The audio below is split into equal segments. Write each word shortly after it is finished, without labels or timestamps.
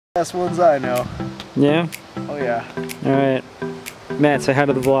Best ones I know. Yeah? Oh yeah. Alright. Matt, say hi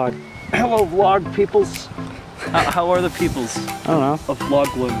to the vlog. Hello vlog peoples. How are the peoples? I don't know. Of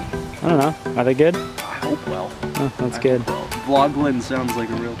Vlogland? I don't know. Are they good? I hope well. Oh, that's good. Well. Vlogland sounds like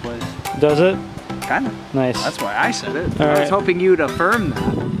a real place. Does it? Kinda. Nice. That's why I said it. All I was right. hoping you'd affirm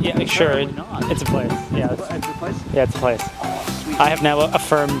that. Yeah, sure. It's a place. Yeah, It's a place? yeah, it's a place. Oh, sweet. I have now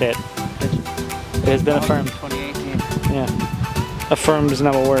affirmed it. It has been affirmed. 2018. Yeah. Affirmed is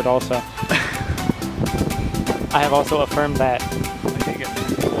now a word also. I have also affirmed that. I take it.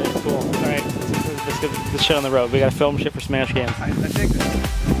 Very cool. Alright, let's get this shit on the road. We gotta film shit for Smash games. I take it.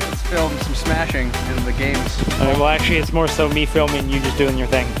 Let's film some smashing in the games. Alright, well actually it's more so me filming, you just doing your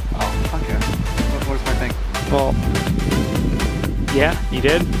thing. Oh, okay. What's my thing? Well, yeah, you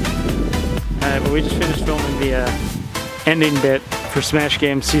did. Alright, well we just finished filming the ending bit for Smash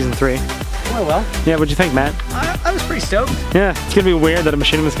Games Season 3. Oh well. Yeah, what'd you think, Matt? I was pretty stoked. Yeah, it's gonna be weird that a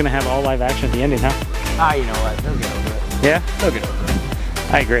machinima gonna have all live action at the ending, huh? Ah, you know what? They'll get over it. Yeah? They'll get over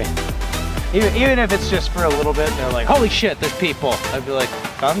it. I agree. Even if it's just for a little bit, they're like, holy shit, there's people. I'd be like,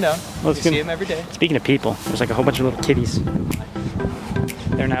 calm down. Well, you see them every day. Speaking of people, there's like a whole bunch of little kitties.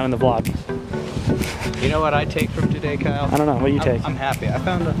 They're now in the vlog. You know what I take from today, Kyle? I don't know, what do you take? I'm happy. I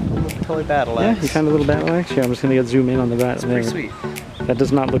found a little toy battle axe. Yeah, you found a little battle axe? Here, I'm just gonna go zoom in on the battle. It's pretty sweet. That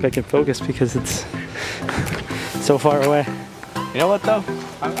does not look like it focused because it's so far away. You know what though?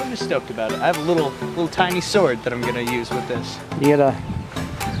 I'm just stoked about it. I have a little tiny sword that I'm gonna use with this. You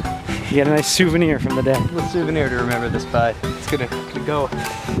get a nice souvenir from the day. A little souvenir to remember this by. It's gonna go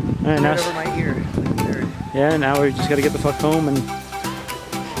Right, now, over my ear. Like there. yeah, now we just gotta get the fuck home and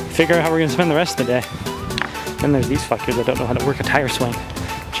figure out how we're gonna spend the rest of the day. Then there's these fuckers that don't know how to work a tire swing.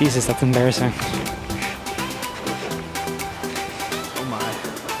 Jesus, that's embarrassing. Oh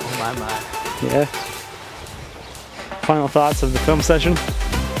my. Yeah. Final thoughts of the film session?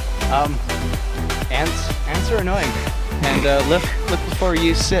 Ants are annoying. And lift before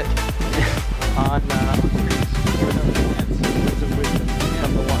you sit on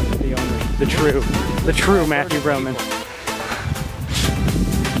The true Matthew Broman.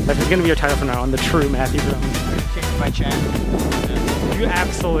 That is gonna be your title from now on, the true Matthew Broman. Change my channel. You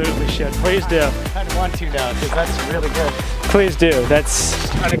absolutely should. Please do. I want to now because that's really good. Please do.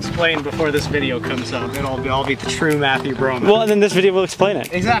 That's Unexplained before this video comes up. It'll be the true Matthew Broman. well, and then this video will explain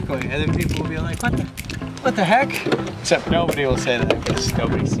it. Exactly, and then people will be like, what the heck? Except nobody will say that because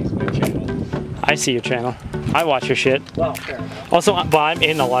nobody sees my channel. I see your channel. I watch your shit. Well, fair enough. Also, well, I'm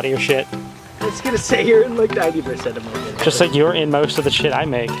in a lot of your shit. I was gonna say you're in like 90% of my videos. Just like you're in most of the shit I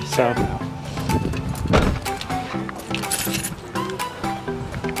make, so.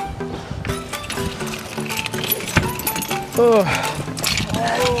 Oh.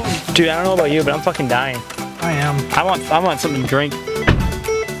 Dude, I don't know about you, but I'm fucking dying. I am. I want something to drink. Is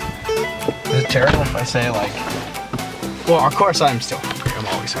it terrible if I say like, well, of course I'm still hungry. I'm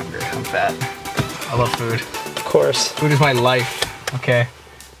always hungry. I'm fat. I love food. Of course. Food is my life, okay?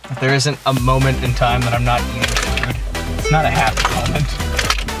 If there isn't a moment in time that I'm not eating food, it's not a happy moment.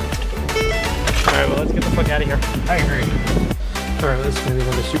 Alright, well, let's get the fuck out of here. I agree. Alright, this is going to be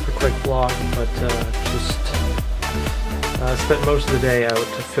another super quick vlog, but just spent most of the day out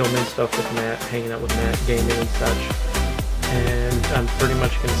filming stuff with Matt, hanging out with Matt, gaming and such. And I'm pretty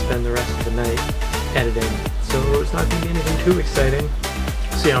much going to spend the rest of the night editing. So it's not going to be anything too exciting.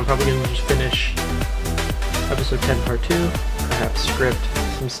 So yeah, I'm probably going to just finish episode 10 part 2, perhaps script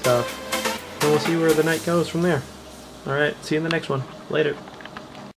some stuff, and we'll see where the night goes from there. Alright, see you in the next one. Later.